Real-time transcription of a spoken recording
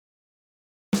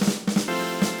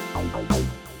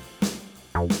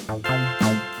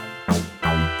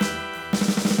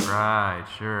Right,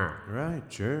 sure. Right,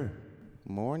 sure.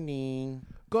 Morning.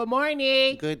 Good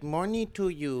morning. Good morning to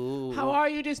you. How are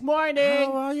you this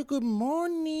morning? How are you? Good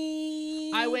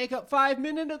morning. I wake up 5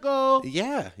 minutes ago.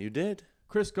 Yeah, you did.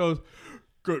 Chris goes,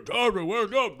 good time to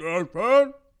wake up,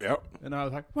 Dad. Yep. And I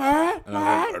was like, what?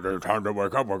 It's time to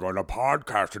wake up. We're going to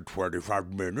podcast in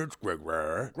 25 minutes, Greg.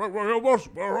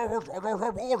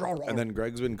 And then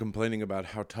Greg's been complaining about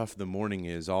how tough the morning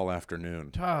is all afternoon.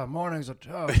 Tough. Mornings are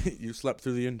tough. You slept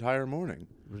through the entire morning.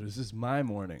 This is my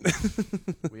morning.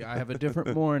 I have a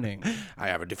different morning. I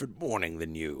have a different morning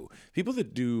than you. People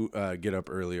that do get up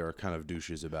early are kind of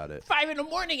douches about it. 5 in the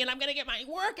morning and I'm gonna get my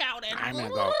workout in. I'm gonna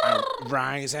go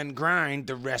rise and grind.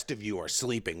 The rest of you are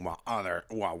sleeping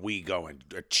while we go and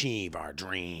achieve our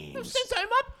dreams. Since I'm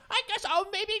up, I guess I'll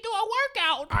maybe do a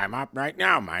workout. I'm up right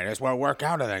now. Might as well work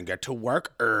out and then get to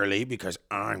work early because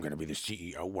I'm gonna be the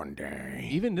CEO one day.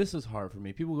 Even this is hard for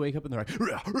me. People wake up and they're like,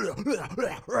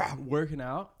 working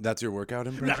out. That's your workout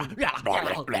impression? Working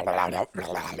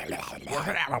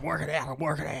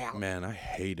out. Man, I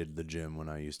hated the gym when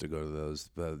I used to go to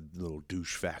the little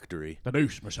douche factory. The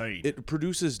douche machine. It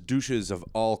produces douches of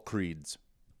all creeds.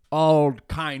 All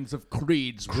kinds of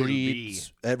creeds.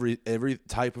 Every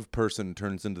type of person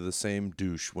turns into the same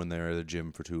douche when they're at the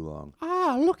gym for too long.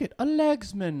 Ah, look at a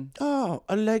legsman. Oh,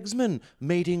 a legsman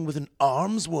mating with an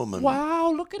arms woman.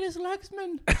 Wow, look at his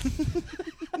legsman.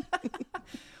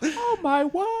 Oh, my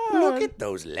word. Look at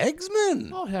those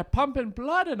legsmen. Oh, they're pumping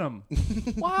blood in them.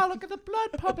 Wow, look at the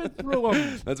blood pumping through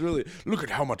them. Look at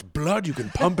how much blood you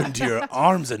can pump into your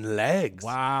arms and legs.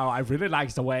 Wow, I really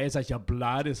like the ways that your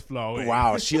blood is flowing.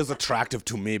 Wow, she is attractive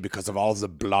to me because of all the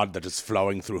blood that is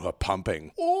flowing through her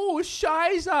pumping. Oh,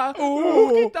 Scheiße.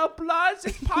 Ooh. Look at the blood.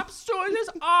 It pumps through his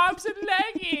arms and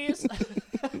leggies.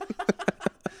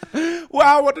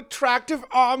 Wow, what attractive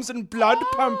arms and blood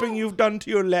pumping you've done to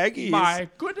your leggies. My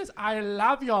goodness, I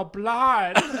love your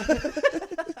blood.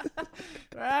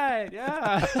 Right,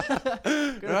 yeah.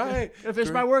 Right. Gonna finish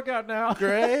my workout now.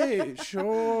 Great,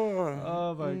 sure.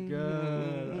 Oh, my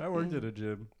God. I worked at a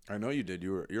gym. I know you did.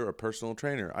 You're a personal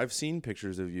trainer. I've seen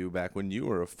pictures of you back when you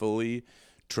were a fully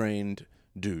trained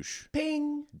douche.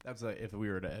 Ping. That's like, if we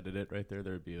were to edit it right there,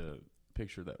 there'd be a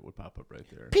picture that would pop up right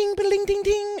there. Ping, ding, ding,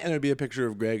 ding. And it'd be a picture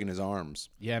of Greg in his arms.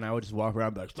 Yeah, and I would just walk around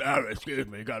and be like, sorry, excuse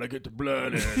me, gotta get the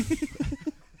blood in.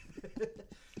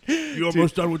 You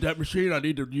almost done with that machine? I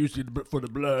need to use it for the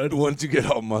blood. Once you get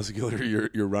all muscular,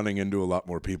 you're running into a lot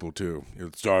more people, too.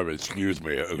 Sorry, excuse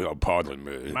me. Pardon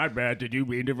me. My bad, did you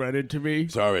mean to run into me?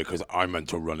 Sorry, because I meant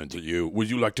to run into you. Would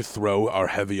you like to throw our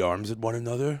heavy arms at one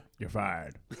another? You're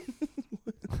fired.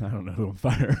 I don't know who I'm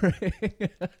firing.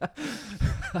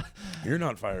 You're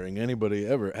not firing anybody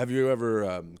ever. Have you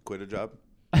ever quit a job?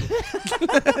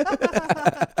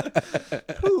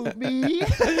 Who, me?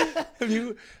 Have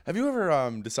you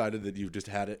ever decided that you've just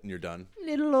had it and you're done?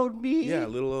 Little old me. Yeah,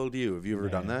 little old you. Have you ever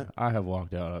done that? I have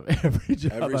walked out of every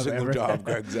job Every I've single ever job had.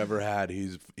 Greg's ever had,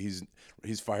 he's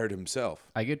fired himself.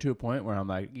 I get to a point where I'm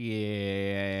like,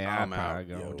 yeah, I'm I'm probably out,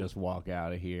 going yo. to just walk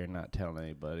out of here and not tell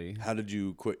anybody. How did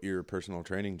you quit your personal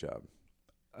training job?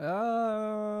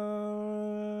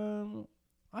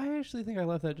 I actually think I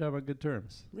left that job on good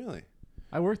terms. Really?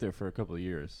 I worked there for a couple of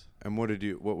years. And what did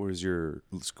your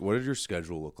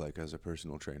schedule look like as a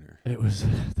personal trainer? It was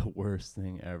the worst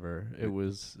thing ever. It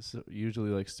was usually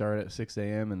like start at 6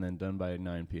 a.m. and then done by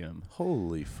 9 p.m.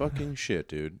 Holy fucking shit,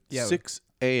 dude. Yeah. 6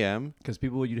 a.m.? Because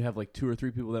you'd have like 2 or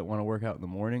 3 people that want to work out in the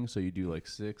morning. So you do like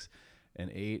 6 and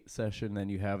 8 session. Then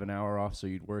you have an hour off. So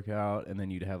you'd work out. And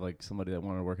then you'd have like somebody that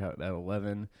wanted to work out at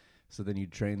 11. So then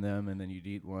you'd train them, and then you'd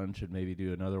eat lunch and maybe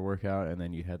do another workout, and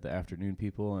then you had the afternoon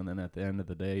people, and then at the end of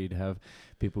the day, you'd have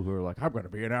people who are like, I'm going to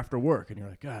be in after work, and you're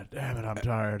like, God damn it, I'm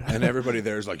tired. And everybody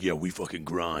there is like, yeah, we fucking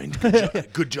grind.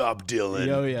 Good job, Dylan.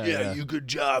 Yo, yeah. You good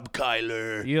job,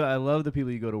 Kyler. Yeah, I love the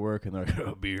people you go to work, and they're like,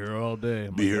 I'll be here all day.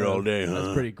 I'm Be like, here "Oh, all day, huh?"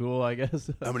 That's pretty cool, I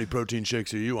guess. How many protein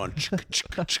shakes are you on?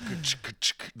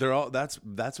 They're all. That's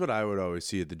what I would always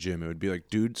see at the gym. It would be like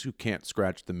dudes who can't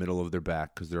scratch the middle of their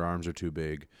back because their arms are too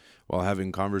big, while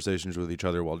having conversations with each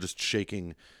other while just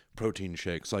shaking protein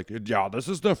shakes. Like, yeah, this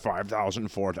is the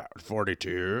 5,042.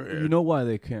 You know why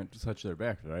they can't touch their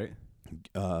back, right?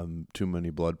 Too many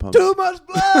blood pumps. Too much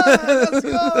blood! Let's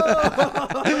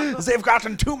go! They've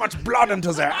gotten too much blood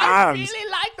into their I arms.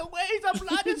 really like the way the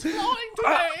blood is flowing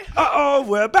today. Uh-oh,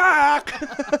 we're back.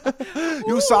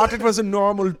 You thought it was a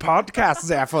normal podcast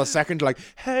there for a second, like,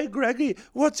 hey, Greggy,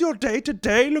 what's your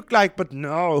day-to-day look like? But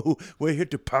no, we're here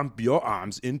to pump your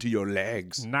arms into your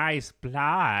legs. Nice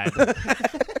blood.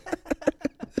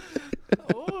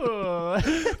 Ooh.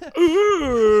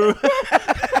 Ooh.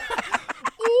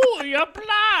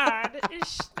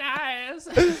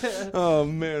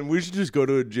 just go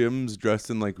to a gym's dressed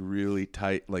in like really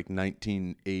tight, like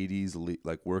 1980s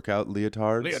like workout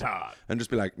leotards, and just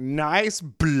be like, "Nice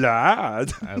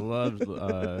blood." I loved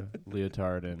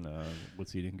Leotard and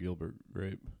What's Eating Gilbert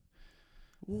Grape.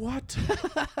 What?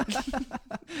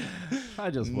 I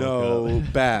just No, woke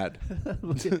up. bad.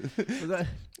 Was that-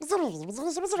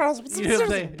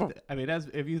 I mean,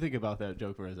 if you think about that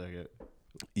joke for a second.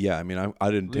 Yeah, I mean,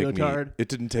 I didn't take Leotard? me. It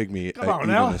didn't take me Come on even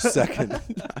now. a second.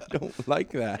 I don't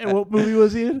like that. And what movie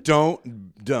was he in? Don't.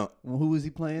 Well, who was he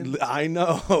playing? I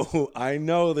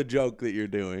know the joke that you're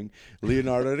doing.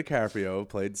 Leonardo DiCaprio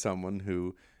played someone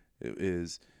who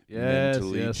is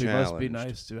mentally Yes, he challenged. must be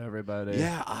nice to everybody.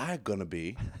 Yeah, I'm gonna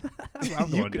be. I'm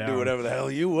You going can down. do whatever the hell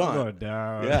you I'm want. going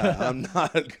down. Yeah,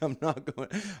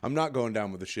 I'm not going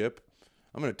down with the ship.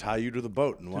 I'm gonna tie you to the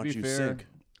boat and To watch be you fair, sink.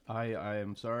 I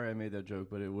am sorry I made that joke,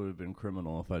 but it would have been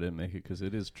criminal if I didn't make it because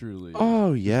it is truly.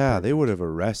 Oh yeah, they would have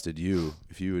arrested you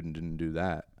if you didn't do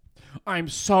that. I'm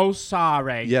so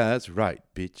sorry. Yeah, that's right,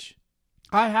 bitch.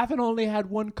 I haven't only had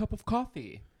 1 cup of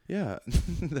coffee. Yeah,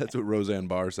 that's what Roseanne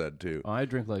Barr said too. I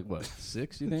drink like what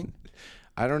 6? You think?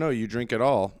 I don't know. You drink it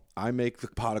all. I make the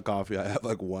pot of coffee. I have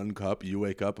like 1 cup. You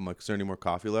wake up. I'm like, is there any more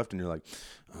coffee left? And you're like,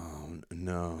 oh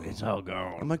no, It's all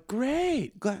gone. I'm like,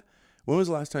 great. When was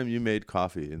the last time you made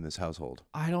coffee in this household?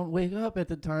 I don't wake up at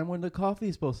the time when the coffee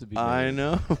is supposed to be made. I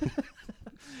know.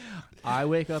 I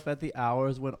wake up at the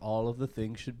hours when all of the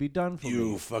things should be done for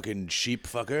You me. fucking sheep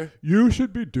fucker. You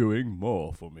should be doing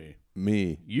more for me.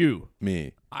 Me.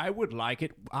 Me. I like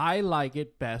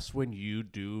it best when you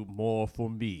do more for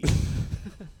me.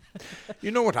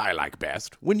 You know what I like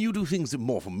best? When you do things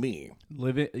more for me.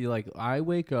 I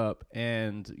wake up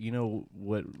and you know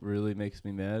what really makes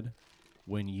me mad?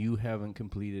 When you haven't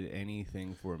completed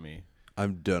anything for me.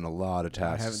 I've done a lot of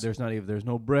tasks. There's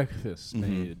no breakfast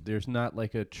made. There's not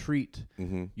like a treat.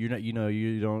 Mm-hmm. You're not,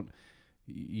 you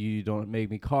don't make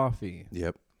me coffee.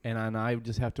 Yep. And I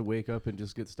just have to wake up and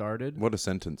just get started. What a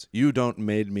sentence. You don't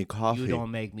made me coffee. You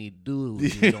don't make me do.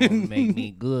 You don't make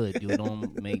me good. You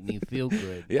don't make me feel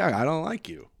good. Yeah, I don't like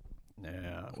you.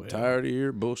 Yeah, I'm tired of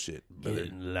your bullshit. Get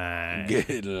in line. Get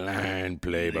in line,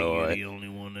 playboy. You're the only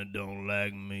one that don't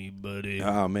like me, buddy.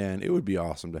 Oh man, it would be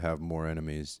awesome to have more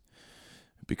enemies.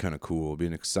 It'd be kind of cool. It'd be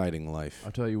an exciting life.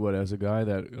 I'll tell you what, as a guy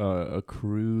that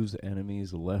accrues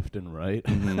enemies left and right,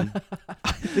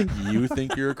 You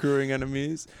think you're accruing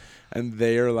enemies, and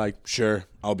they are like, "Sure,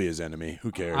 I'll be his enemy.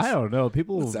 Who cares? I don't know.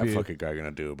 People What's will that be, fucking guy gonna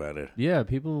do about it?" yeah,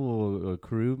 people will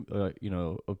accrue,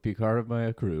 be part of my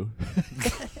accrue.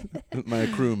 My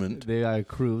accruement.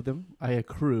 I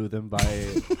accrue them by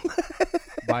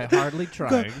by hardly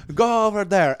trying. Go over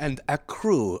there and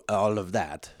accrue all of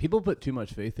that. People put too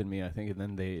much faith in me, I think, and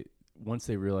then once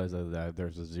they realize that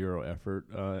there's a zero effort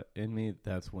in me,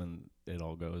 that's when it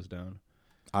all goes down.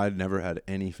 I'd never had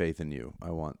any faith in you.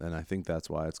 And I think that's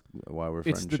why we're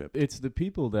friendship. It's the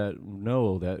people that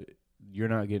know that you're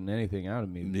not getting anything out of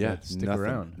me. Yeah, that stick nothing,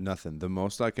 around. Nothing. The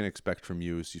most I can expect from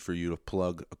you is for you to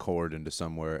plug a cord into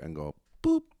somewhere and go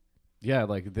boop. Yeah,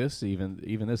 like this, even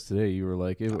this today, you were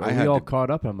like, are we had all to- caught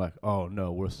up? I'm like, oh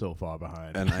no, we're so far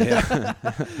behind. And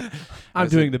I'm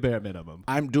doing the bare minimum.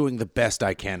 I'm doing the best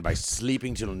I can by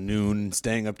sleeping till noon,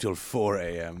 staying up till 4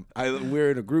 a.m. We're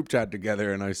in a group chat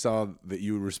together, and I saw that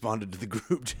you responded to the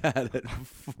group chat at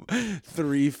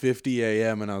 3:50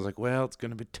 a.m. And I was like, well, it's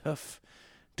gonna be tough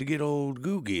to get old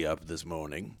Googie up this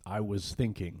morning. I was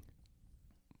thinking.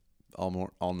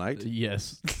 All night?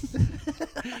 Yes.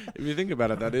 If you think about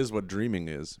it, that is what dreaming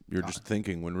is. You're just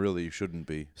thinking when really you shouldn't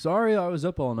be. Sorry, I was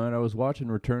up all night. I was watching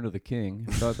Return of the King.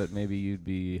 Thought that maybe you'd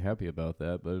be happy about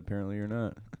that, but apparently you're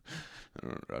not. I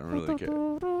don't really care.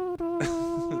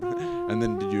 And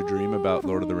then did you dream about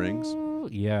Lord of the Rings?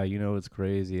 Yeah, it's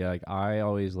crazy. Like I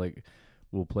always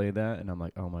will play that, and I'm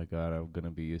like, oh my god, I'm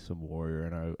gonna be some warrior,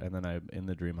 and then in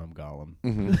the dream I'm Gollum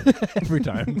every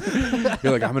time.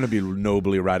 You're like, I'm gonna be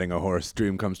nobly riding a horse.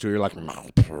 Dream comes true. You're like, my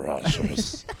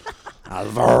precious.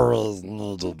 I've always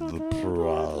needed the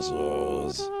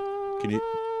precious. Can you?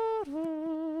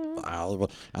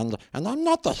 And I'm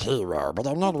not the hero, but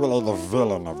I'm not really the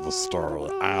villain of the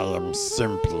story. I am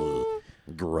simply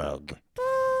Greg.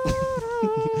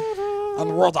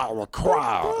 And what I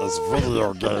require is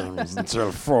video games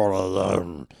until 4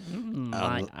 a.m.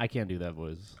 I can't do that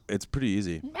voice. It's pretty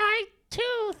easy. My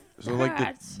tooth So like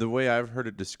hurts. the way I've heard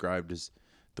it described is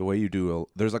the way you do.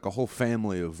 There's like a whole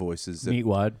family of voices. That,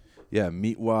 Meatwad. yeah,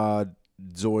 Meatwad,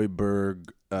 Zoidberg,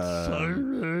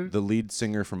 the lead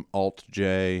singer from Alt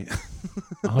J.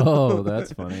 Oh,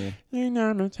 that's funny. You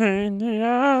know the chain, the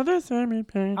other semi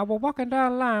pain. I was walking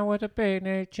down the line with a big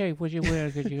neck chief. Would you wear?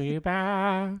 Could you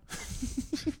buy?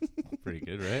 Pretty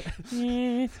good, right?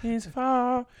 This is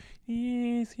for.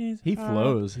 This is He for-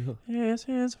 flows. This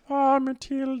is for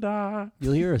Matilda.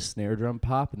 You'll hear a snare drum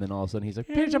pop, and then all of a sudden he's like,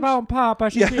 Pinch about pop. I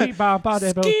should be about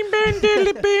Skin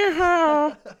bandily beer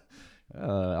how.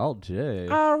 Alt J.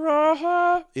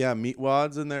 Aroha. Yeah, meat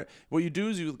wads in there. What you do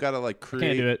is you gotta like create.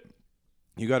 Can't do it.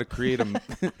 You gotta create a.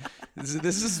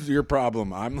 This is your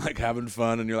problem. I'm like having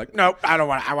fun, and you're like, nope, I don't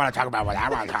want. I want to talk about what I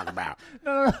want to talk about.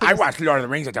 I watched Lord of the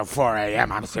Rings until 4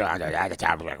 a.m. I'm still on the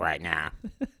topic right now.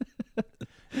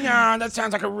 No, that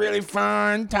sounds like a really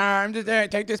fun time to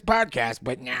take this podcast,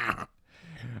 but no.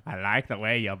 I like the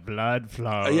way your blood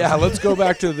flows. Yeah, let's go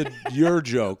back to your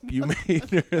joke you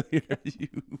made earlier. You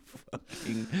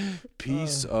fucking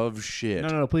piece of shit.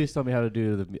 No, please tell me how to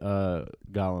do the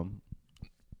Gollum.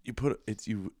 You put it's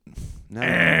you. No,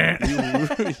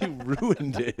 you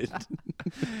ruined it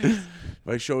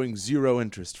by showing zero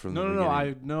interest from the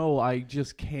beginning. I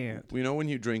just can't. You know when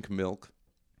you drink milk,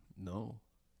 No.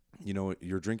 you know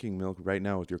you're drinking milk right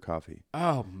now with your coffee.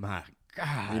 Oh my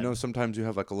God. You know sometimes you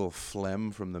have like a little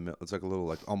phlegm from the milk. It's like a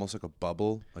little almost like a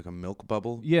bubble, like a milk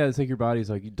bubble. Yeah, it's like your body's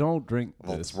like, you don't drink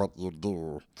That's this. what you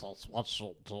do. That's what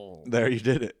you do. There, you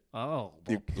did it. Oh,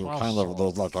 You kind of,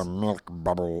 there's like a milk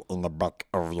bubble in the back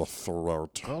of your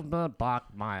throat. Don't block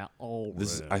my old.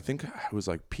 This is, I think it was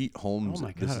like Pete Holmes. Oh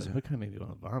my This God, is, it kind of made me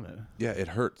want to vomit. yeah, it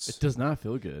hurts. It does not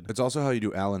feel good. It's also how you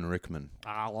do Alan Rickman.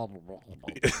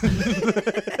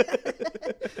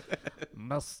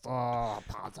 Mr.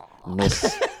 Potter.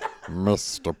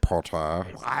 Mr. Potter.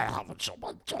 Why haven't you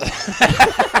been doing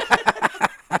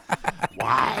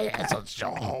Why isn't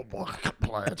your homework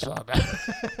completed?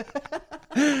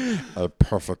 A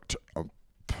perfect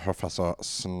Professor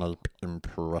Snape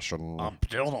impression. A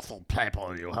beautiful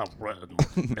paper you have written,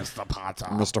 Mr. Potter.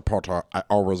 Mr. Potter, I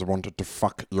always wanted to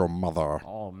fuck your mother.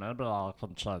 Oh, maybe I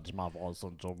can change my voice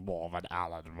into more of an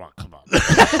Alan Rickman.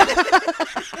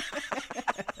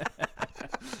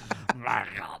 My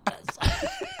goodness.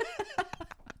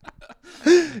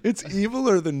 It's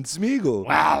eviler than Smeagol.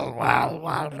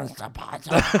 Well, Mr.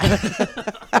 Potter.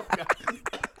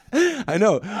 I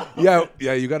know. Yeah.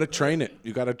 You got to train it.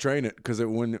 You got to train it because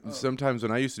sometimes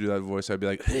when I used to do that voice, I'd be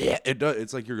like, it does.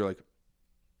 It's like you're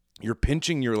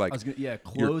pinching your Closing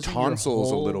your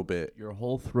tonsils a little bit. Your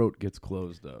whole throat gets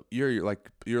closed up. You're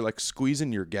like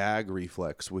squeezing your gag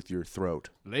reflex with your throat.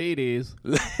 Ladies.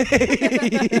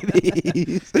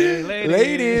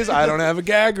 Ladies, I don't have a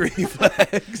gag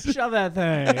reflex. Shove that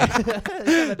thing. Shove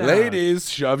it down. Ladies,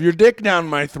 shove your dick down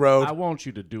my throat. I want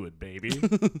you to do it, baby.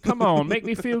 Come on, make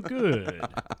me feel good.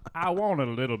 I want a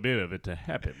little bit of it to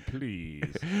happen,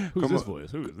 please. Who's this voice?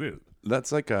 Who is this?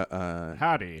 That's like a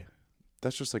Howdy,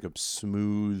 that's just like a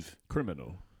smooth.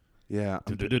 criminal. Yeah.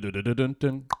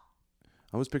 Dun-dun-dun-dun-dun-dun.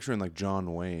 I was picturing like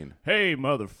John Wayne. Hey,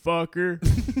 motherfucker,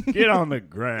 get on the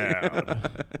ground.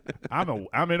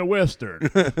 I'm in a western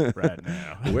right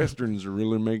now. Westerns are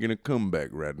really making a comeback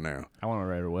right now. I want to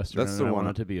write a western. That's and the I one.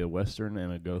 want it to be a western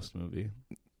and a ghost movie.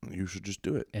 You should just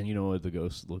do it. And you know what the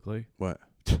ghosts look like? What?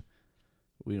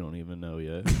 We don't even know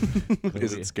yet.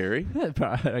 Is it scary?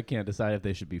 I can't decide if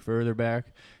they should be further back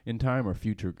in time or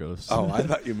future ghosts. Oh, I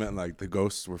thought you meant like the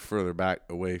ghosts were further back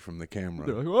away from the camera.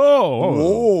 They're like,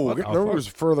 whoa, what the that was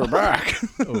further back.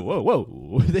 fuck?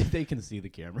 Whoa. they can see the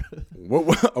camera. Whoa,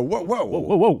 whoa.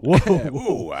 Whoa.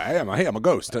 Whoa, I'm a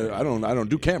ghost. I don't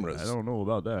do cameras. I don't know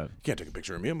about that. You can't take a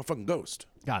picture of me. I'm a fucking ghost.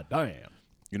 God damn.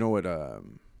 You know what?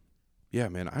 Yeah,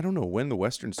 man. I don't know when the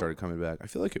Western started coming back. I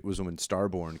feel like it was when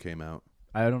Starborn came out.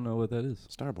 I don't know what that is.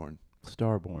 Starborn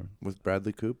Starborn. with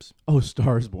Bradley Coops. Oh,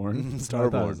 Starsborn.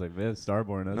 Starborn. I was like, man,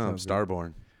 Starborn. That No, sounds good.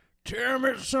 Starborn. Tell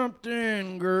me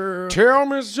something, girl. Tell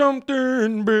me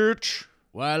something, bitch.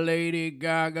 Why Lady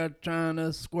Gaga trying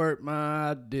to squirt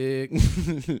my dick?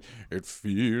 It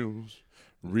feels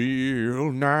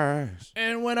real nice.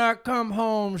 And when I come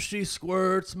home, she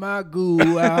squirts my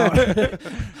goo out.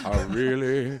 I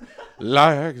really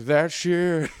like that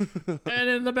shit. And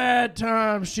in the bad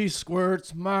times, she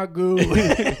squirts my goo.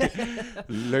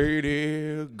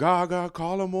 Lady Gaga,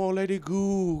 call her more Lady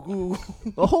Goo.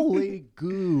 Holy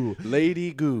goo.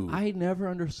 Lady Goo. I never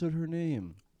understood her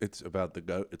name. It's about the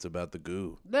go. It's about the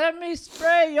goo. Let me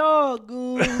spray your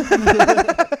goo.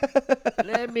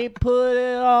 Let me put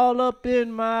it all up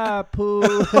in my poo.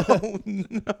 Oh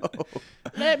no!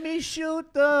 Let me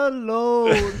shoot the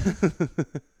load.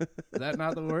 Is that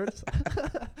not the words?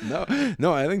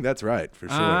 No, I think that's right for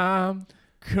sure. I'm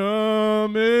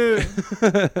coming.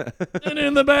 And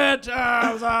in the bad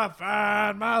times, I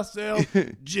find myself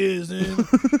jizzing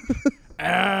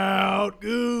out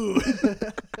goo.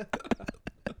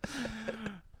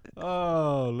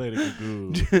 Oh, Lady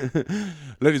Goo.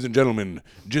 Ladies and gentlemen,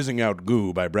 Jizzing Out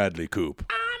Goo by Bradley Coop.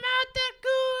 I'm out that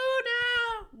goo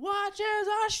now. Watch as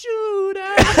I shoot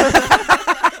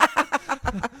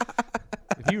out.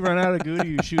 If you run out of goo, do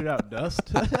you shoot out dust?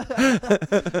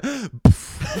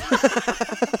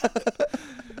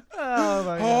 Oh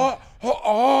my god.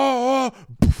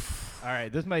 All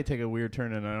right, this might take a weird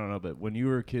turn, and I don't know, but when you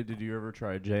were a kid, did you ever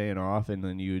try jaying off, and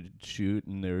then you would shoot,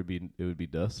 and it would be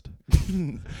dust?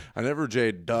 I never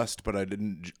jayed dust, but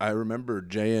I remember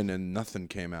jaying and nothing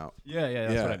came out. Yeah,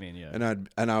 that's what I mean. Yeah,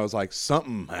 And I was like,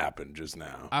 something happened just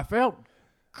now. I felt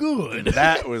good.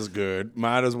 That was good.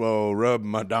 Might as well rub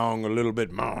my dong a little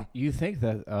bit more. You think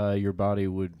that your body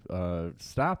would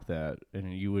stop that,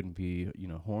 and you wouldn't be,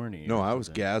 horny? No, or I was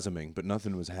something. gasming, but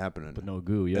nothing was happening. But no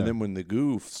goo. Yeah, And then when the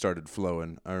goo started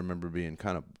flowing, I remember being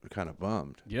kind of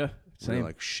bummed. yeah, We same. were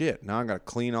like, shit, now I got to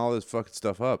clean all this fucking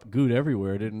stuff up. Gooed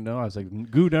everywhere. I didn't know. I was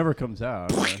like, goo never comes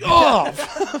out. Oh,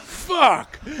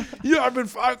 fuck. Yeah,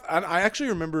 I actually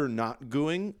remember not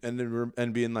gooing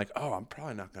and being like, oh, I'm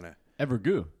probably not going to. Ever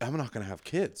goo? I'm not gonna have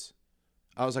kids.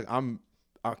 I was like,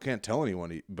 I can't tell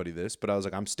anybody this, but I was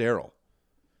like, I'm sterile.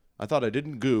 I thought I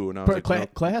didn't goo, and I was like, no,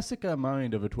 Classic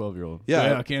mind of a 12-year-old.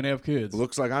 Yeah. I can't have kids.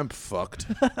 looks like I'm fucked.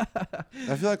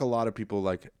 I feel like a lot of people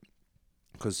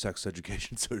because sex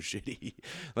education's so shitty.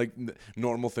 Like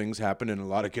normal things happen, and a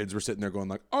lot of kids were sitting there going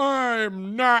like,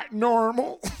 I'm not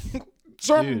normal.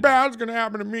 Something Dude. bad's gonna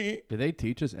happen to me. Did they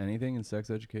teach us anything in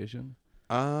sex education?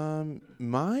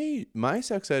 My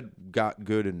sex ed got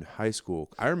good in high school.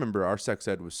 I remember our sex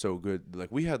ed was so good.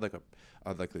 Like we had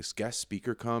like this guest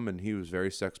speaker come, and he was very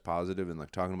sex positive and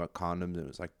like talking about condoms, and it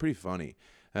was like pretty funny.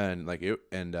 And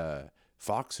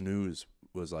Fox News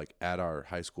was like at our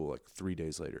high school like 3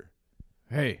 days later.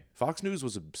 Hey, Fox News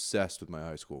was obsessed with my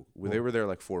high school. They were there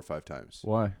like 4 or 5 times.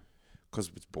 why? Because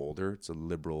it's Boulder.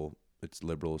 It's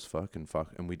liberal as fuck,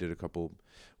 and we did a couple.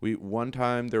 One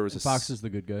time there was Fox is the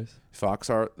good guys. Fox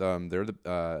are they're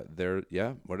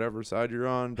whatever side you're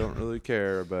on, don't really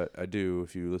care, but I do.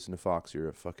 If you listen to Fox, you're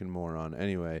a fucking moron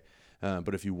anyway.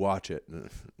 But if you watch it,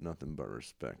 nothing but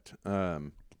respect.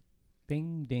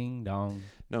 Ding ding dong.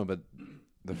 No, but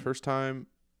the first time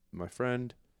my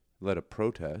friend led a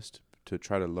protest to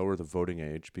try to lower the voting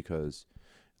age because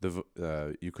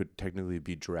you could technically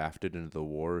be drafted into the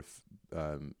war if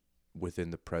within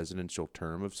the presidential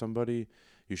term of somebody,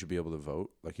 you should be able to vote.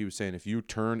 Like he was saying, if you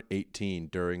turn 18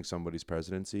 during somebody's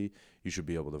presidency, you should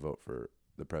be able to vote for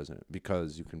the president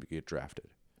because you can get drafted,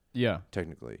 Yeah.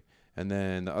 technically. And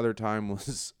then the other time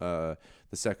was the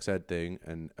sex ed thing,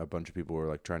 and a bunch of people were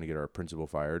like trying to get our principal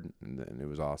fired, and it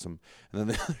was awesome. And then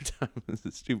the other time was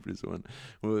the stupidest one,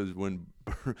 was when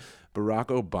Barack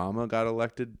Obama got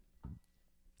elected.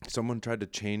 Someone tried to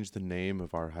change the name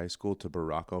of our high school to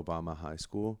Barack Obama High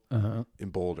School in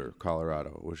Boulder,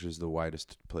 Colorado, which is the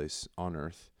whitest place on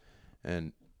earth.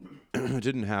 And it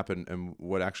didn't happen. And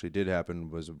what actually did happen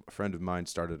was a friend of mine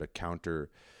started a counter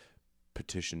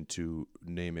petition to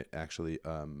name it actually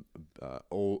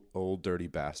Old Dirty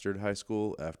Bastard High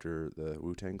School after the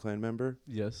Wu-Tang Clan member.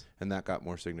 Yes. And that got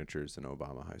more signatures than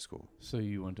Obama High School. So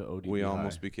you went to ODB. We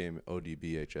almost became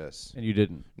ODBHS. And you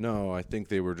didn't. No, I think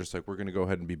they were just like, we're going to go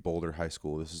ahead and be Boulder High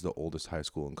School. This is the oldest high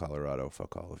school in Colorado.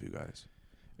 Fuck all of you guys.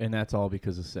 And that's all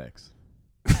because of sex.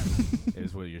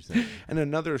 Is what you're saying. And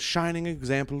another shining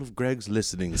example of Greg's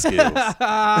listening skills.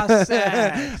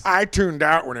 Sex. I tuned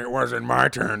out when it wasn't my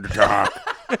turn to talk.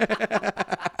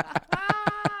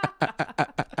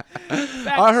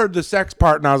 I heard the sex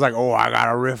part and I was like, oh, I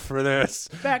got a riff for this.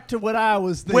 Back to what I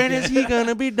was thinking. When is he going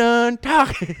to be done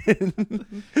talking?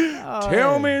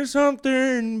 Tell me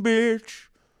something, bitch.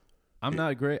 I'm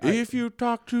not great. If you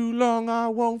talk too long, I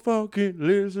won't fucking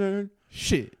listen.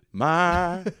 Shit.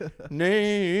 My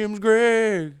name's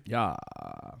Greg. Yeah.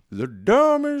 The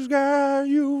dumbest guy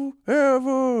you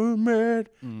ever met.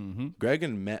 Mm-hmm. Greg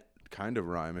and met kind of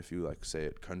rhyme if you like say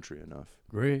it country enough.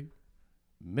 Greg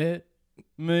met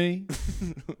me.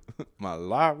 My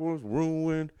life was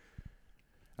ruined.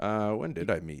 When did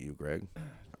I meet you, Greg?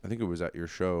 I think it was at your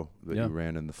show that Yeah. you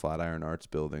ran in the Flatiron Arts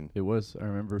building. It was. I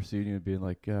remember seeing you and being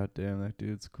like, God damn, that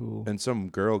dude's cool. And some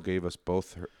girl gave us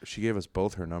both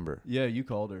her number. Yeah, you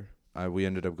called her. We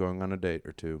ended up going on a date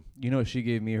or two. You know, she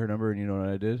gave me her number, and you know what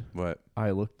I did? What?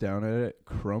 I looked down at it,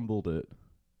 crumbled it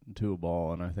into a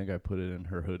ball, and I think I put it in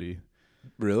her hoodie.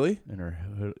 Really? In her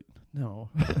hoodie. No.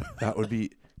 That would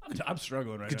be... I'm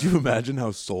struggling right Could now. you imagine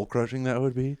how soul-crushing that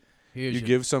would be? Here's You your-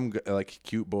 give some like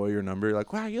cute boy your number. You're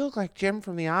like, wow, you look like Jim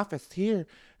from The Office here.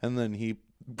 And then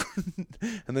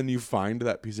and then you find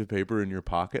that piece of paper in your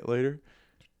pocket later.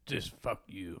 Just fuck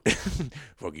you.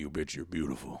 Fuck you, bitch. You're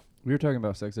beautiful. We were talking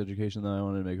about sex education, though. I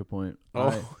wanted to make a point.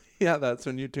 Oh, yeah, that's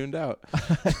when you tuned out.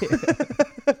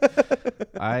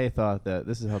 I thought that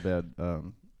this is how bad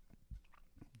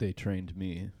they trained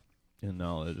me in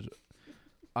knowledge.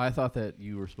 I thought that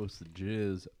you were supposed to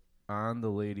jizz on the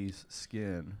lady's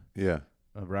skin Yeah.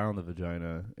 around the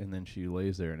vagina, and then she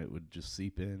lays there, and it would just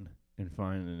seep in and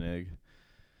find an egg.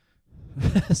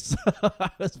 So I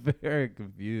was very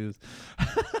confused.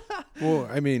 Well,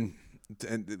 I mean,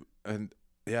 and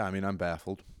yeah, I mean, I'm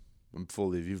baffled.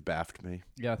 You've baffed me.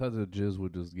 Yeah, I thought the jizz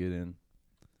would just get in.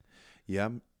 Yeah,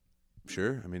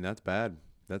 sure. I mean, that's bad.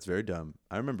 That's very dumb.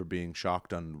 I remember being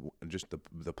shocked on just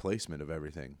the placement of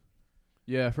everything.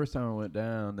 Yeah, first time I went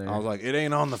down there, I was like, it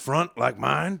ain't on the front like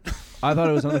mine. I thought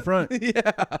it was on the front.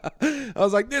 Yeah. I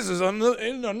was like, this is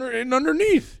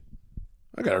underneath.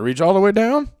 I got to reach all the way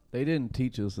down. They didn't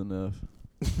teach us enough.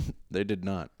 They did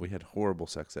not. We had horrible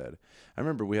sex ed. I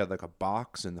remember we had like a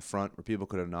box in the front where people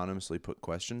could anonymously put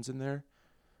questions in there.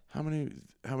 How many,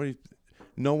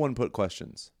 no one put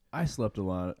questions. I slept a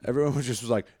lot. Everyone was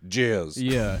like, jizz.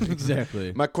 Yeah,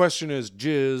 exactly. My question is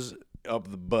jizz up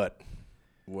the butt.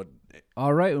 What?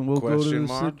 All right, and we'll go to Question the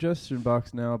mark? suggestion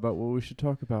box now about what we should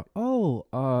talk about. Oh,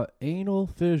 anal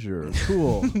fissure.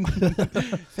 Cool.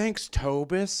 Thanks,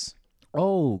 Tobis.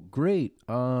 Oh, great.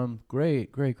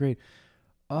 Great.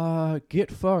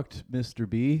 Get fucked, Mr.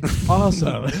 B.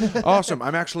 Awesome. Awesome.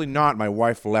 I'm actually not. My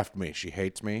wife left me. She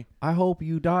hates me. I hope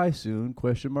you die soon,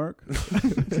 question mark.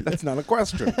 That's not a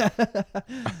question.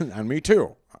 And me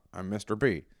too. I'm Mr.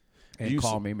 B. And You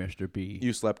call s- me Mr. B.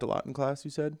 You slept a lot in class,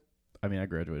 you said? I mean, I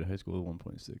graduated high school with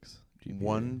 1.6 GPA.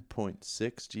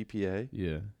 1.6 GPA?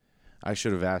 Yeah. I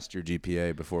should have asked your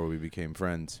GPA before we became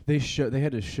friends. They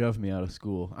had to shove me out of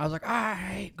school. I was like, I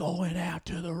hate going out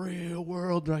to the real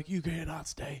world. Like, you cannot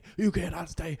stay. You cannot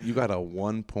stay. You got a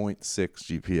 1.6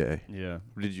 GPA. Yeah.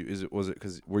 Was it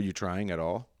because were you trying at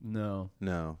all? No.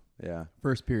 No. Yeah.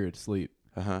 First period, sleep.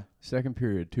 Uh-huh. Second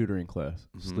period, tutoring class,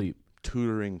 sleep.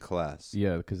 Tutoring class.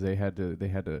 Yeah, because they had to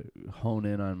hone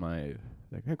in on my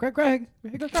like Greg. Oh, Greg.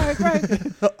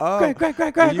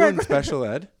 were you in special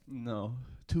ed? No,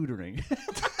 tutoring.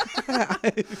 I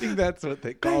think that's what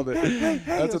they called it.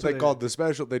 That's what they called the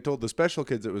special. They told the special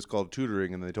kids it was called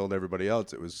tutoring, and they told everybody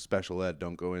else it was special ed.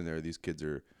 Don't go in there. These kids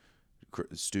are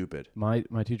stupid. My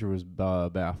teacher was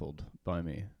baffled by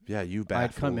me. Yeah, you I'd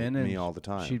baffle come in and me all the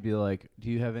time. she'd be like,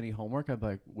 "Do you have any homework?" I'd be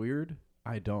like, "Weird,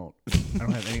 I don't. I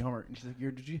don't have any homework." And she's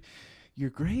like, Your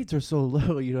grades are so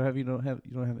low. You don't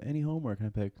have any homework." And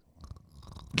I'd be like,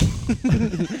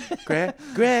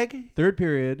 Greg. third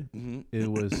period, Mm-hmm. it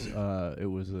was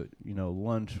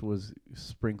lunch was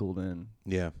sprinkled in.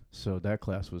 Yeah. So that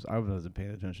class I wasn't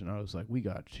paying attention. I was like, we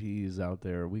got cheese out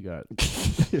there. We got.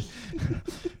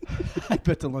 I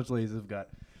bet the lunch ladies have got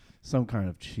some kind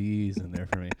of cheese in there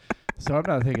for me. So I'm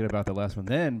not thinking about the last one.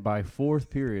 Then by fourth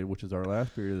period, which is our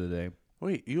last period of the day.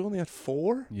 Wait, you only had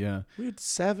 4? Yeah. We had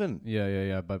 7.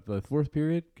 Yeah. By the fourth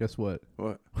period, guess what?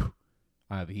 What?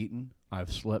 I've eaten.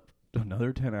 I've slept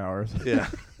another 10 hours. Yeah.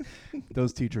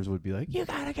 Those teachers would be like, you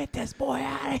gotta get this boy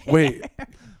out of here. Wait.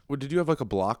 Well, did you have like a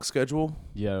block schedule?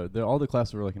 Yeah, all the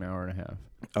classes were like an hour and a half.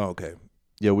 Oh, okay.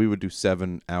 Yeah, we would do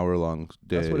 7-hour-long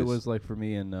days. That's what it was like for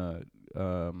me in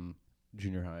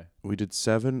junior high. We did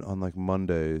 7 on like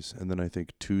Mondays, and then I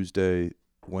think Tuesday,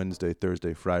 Wednesday,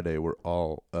 Thursday, Friday were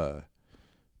all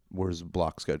was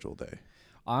block schedule day.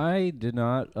 I did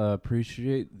not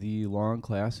appreciate the long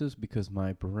classes because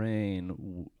my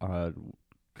brain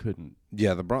couldn't.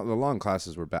 Yeah, the long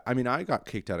classes were bad. I mean, I got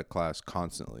kicked out of class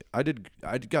constantly.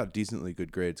 I got decently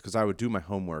good grades because I would do my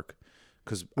homework.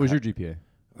 Because What was your GPA?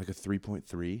 like a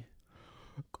 3.3.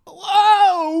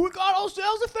 Whoa! We got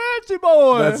ourselves a fancy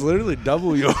boy. That's literally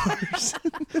double yours.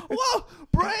 Whoa,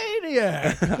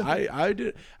 brainiac!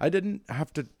 I didn't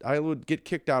have to. I would get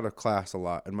kicked out of class a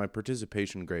lot, and my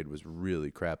participation grade was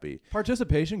really crappy.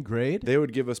 Participation grade? They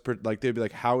would give us they'd be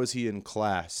like, "How is he in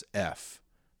class? F.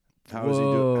 How is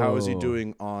he Whoa.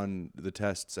 doing on the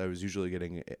tests?" I was usually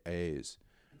getting A's,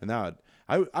 and that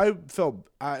I felt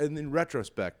in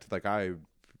retrospect like I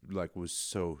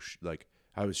was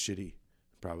I was shitty,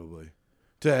 probably.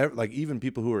 To even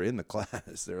people who were in the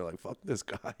class, they were like, "Fuck this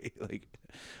guy!" Like,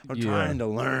 I'm Yeah. trying to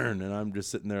learn, and I'm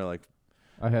just sitting there like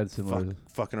I had similar.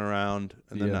 fucking around,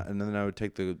 and then Yeah. and then I would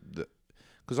take the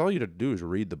because all you had to do is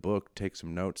read the book, take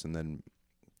some notes, and then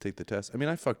take the test. I mean,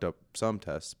 I fucked up some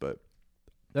tests, but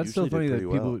That's so usually funny did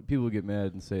that pretty people get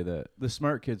mad and say that. The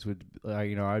smart kids would,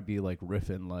 I'd be like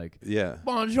riffing like Yeah.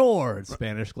 bonjour in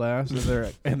Spanish class,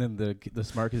 and then the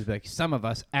smart kids would be like, some of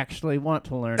us actually want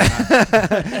to learn.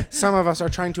 Some of us are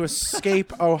trying to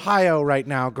escape Ohio right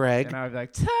now, Greg. And I would be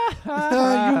like,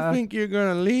 You think you're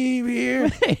gonna leave here?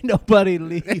 ain't nobody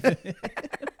leaving.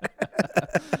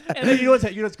 And then you know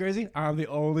what's crazy? I'm the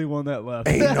only one that left.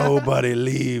 Ain't nobody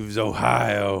leaves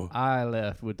Ohio, I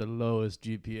left with the lowest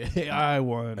GPA. I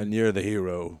won. and you're the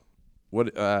hero.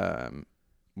 What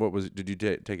was it? Did you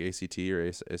take ACT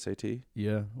or SAT?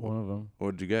 Yeah, one of them.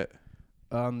 What did you get?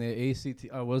 On the ACT,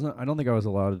 I don't think I was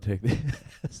allowed to take the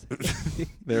SAT.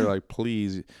 They're like,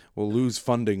 please, we'll lose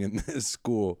funding in this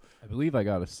school. I believe I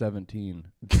got a 17.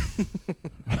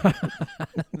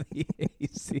 The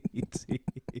ACT.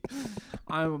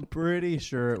 I'm pretty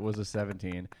sure it was a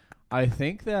 17. I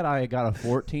think that I got a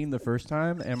 14 the first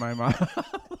time, and my mom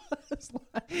was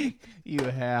like, you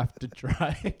have to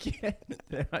try again.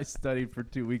 Then I studied for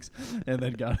 2 weeks and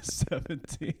then got a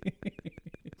 17.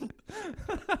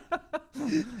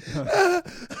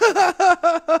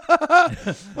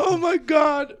 Oh my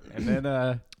God! And then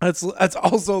That's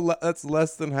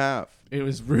less than half. it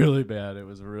was really bad. It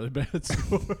was a really bad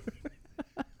score.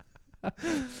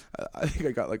 I think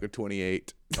I got like a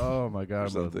 28. Oh my God, I'm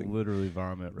something. gonna literally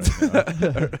vomit right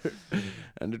now.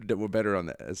 And we're better on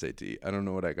the SAT. I don't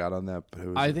know what I got on that, but it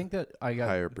was I think that I got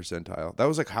higher percentile. That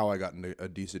was like how I got into a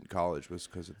decent college, was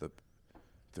because of the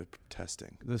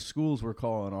testing. the schools were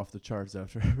calling off the charts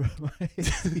after my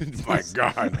My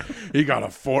God, he got a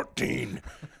 14.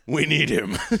 We need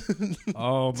him.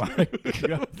 Oh my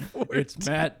God, it's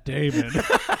Matt Damon.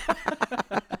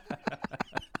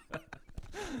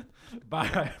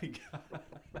 Bye.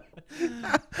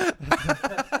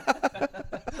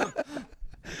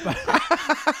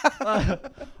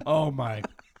 Oh my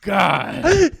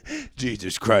God.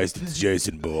 Jesus Christ, it's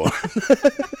Jason Bourne.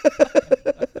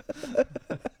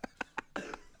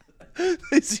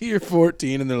 They see you're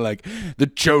 14 and they're like, the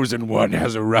chosen one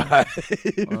has arrived.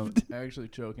 I'm actually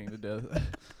choking to death.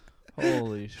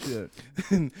 Holy shit.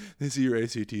 They see your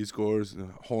ACT scores, the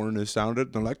horn is sounded,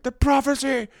 and they're like, the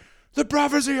prophecy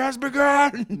has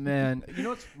begun. Man, you know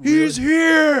what's He's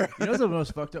here. You know what the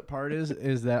most fucked up part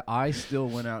is that I still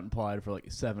went out and applied for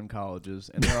like 7 colleges,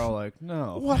 and they're all like,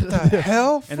 no. What the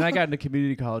hell? And I got into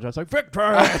community college. I was like, Victor!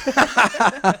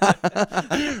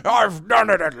 I've done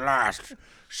it at last.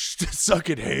 Suck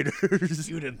it, haters.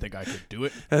 You didn't think I could do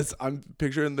it. I'm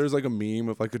picturing there's like a meme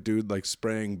of like a dude like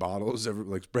spraying bottles,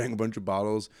 like spraying a bunch of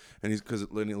bottles, and because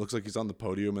it looks like he's on the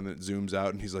podium, and then it zooms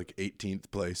out and he's like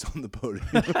 18th place on the podium.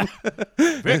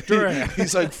 Victory!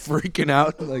 He's like freaking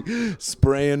out, like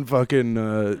spraying fucking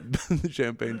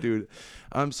champagne, dude.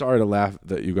 I'm sorry to laugh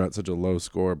that you got such a low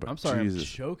score, but I'm sorry, Jesus. I'm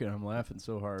choking. I'm laughing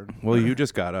so hard. Well, you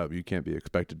just got up. You can't be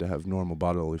expected to have normal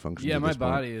bodily functions. Yeah, at my this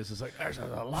point. body is just like, there's a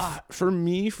lot. For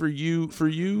me, for you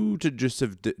to just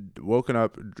have woken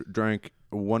up, drank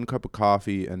 1 cup of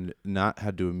coffee, and not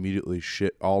had to immediately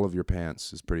shit all of your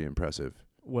pants is pretty impressive.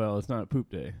 Well, it's not poop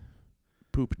day.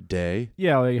 Poop day.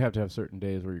 Yeah, well, you have to have certain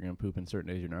days where you're going to poop and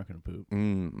certain days you're not going to poop.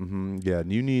 Mm-hmm. Yeah,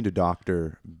 you need a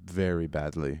doctor very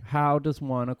badly. How does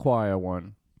one acquire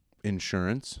one?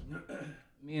 Insurance.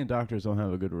 Me and doctors don't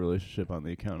have a good relationship on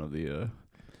the account of the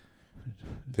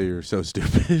They're so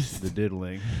stupid.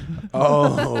 diddling.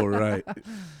 Oh, right.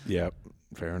 Yep.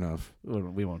 Fair enough.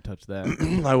 We won't touch that.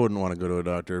 I wouldn't want to go to a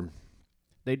doctor.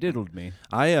 They diddled me.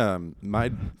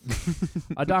 My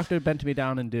A doctor bent me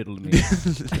down and diddled me.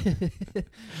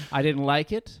 I didn't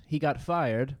like it. He got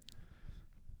fired.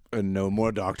 and no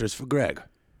more doctors for Greg.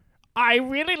 I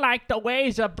really like the way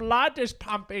the blood is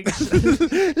pumping.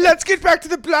 Let's get back to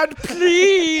the blood,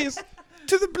 please.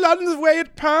 To the blood and the way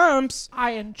it pumps.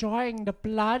 I enjoying the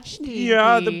blood stinky.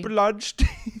 Yeah, the blood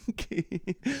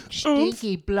stinky.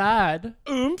 Stinky blood.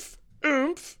 Oomph,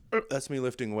 oomph. That's me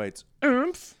lifting weights.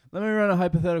 Oomph. Let me run a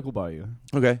hypothetical by you.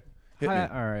 Okay. Hit me.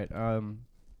 All right.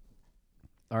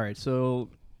 All right. So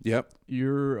Yep.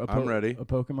 you're a I'm ready. a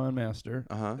Pokemon master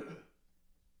Uh-huh.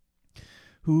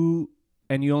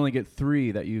 and you only get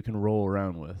 3 that you can roll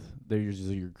around with. They're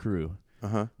usually your crew.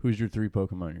 Uh-huh. Who's your 3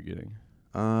 Pokemon you're getting?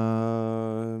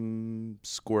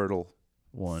 Squirtle.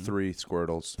 1. 3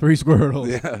 Squirtles. 3 Squirtles.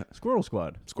 Yeah. Squirtle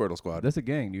Squad. Squirtle Squad. That's a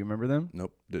gang. Do you remember them?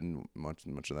 Nope. Didn't much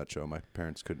of that show. My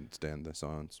parents couldn't stand the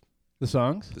sounds. The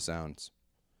songs? The sounds.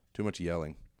 Too much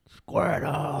yelling.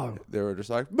 Squirtle. They were just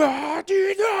like,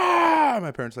 "Bah-dee-da!"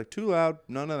 My parents like, too loud.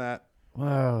 None of that.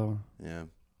 Wow. Yeah.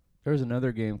 There's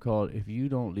another game called If You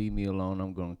Don't Leave Me Alone,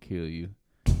 I'm Gonna Kill You.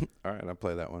 All right, I'll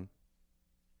play that one.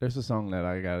 There's a song that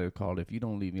I got called If You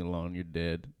Don't Leave Me Alone, You're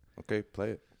Dead. Okay,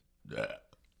 play it.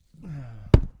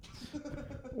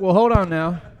 Well, hold on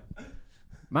now.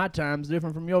 My time's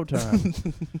different from your time.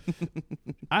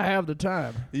 I have the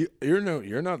time.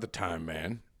 You're not the time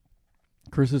man.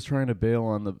 Chris is trying to bail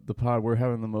on the pod. We're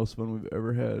having the most fun we've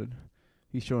ever had.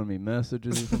 He's showing me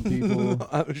messages from people.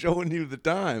 I'm showing you the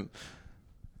time.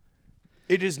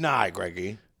 It is nigh,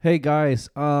 Greggy. Hey guys,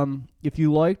 if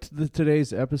you liked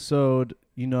today's episode,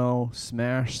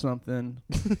 smash something.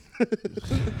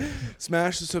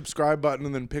 Smash the subscribe button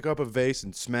and then pick up a vase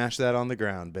and smash that on the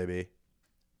ground, baby.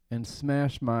 And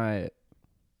smash my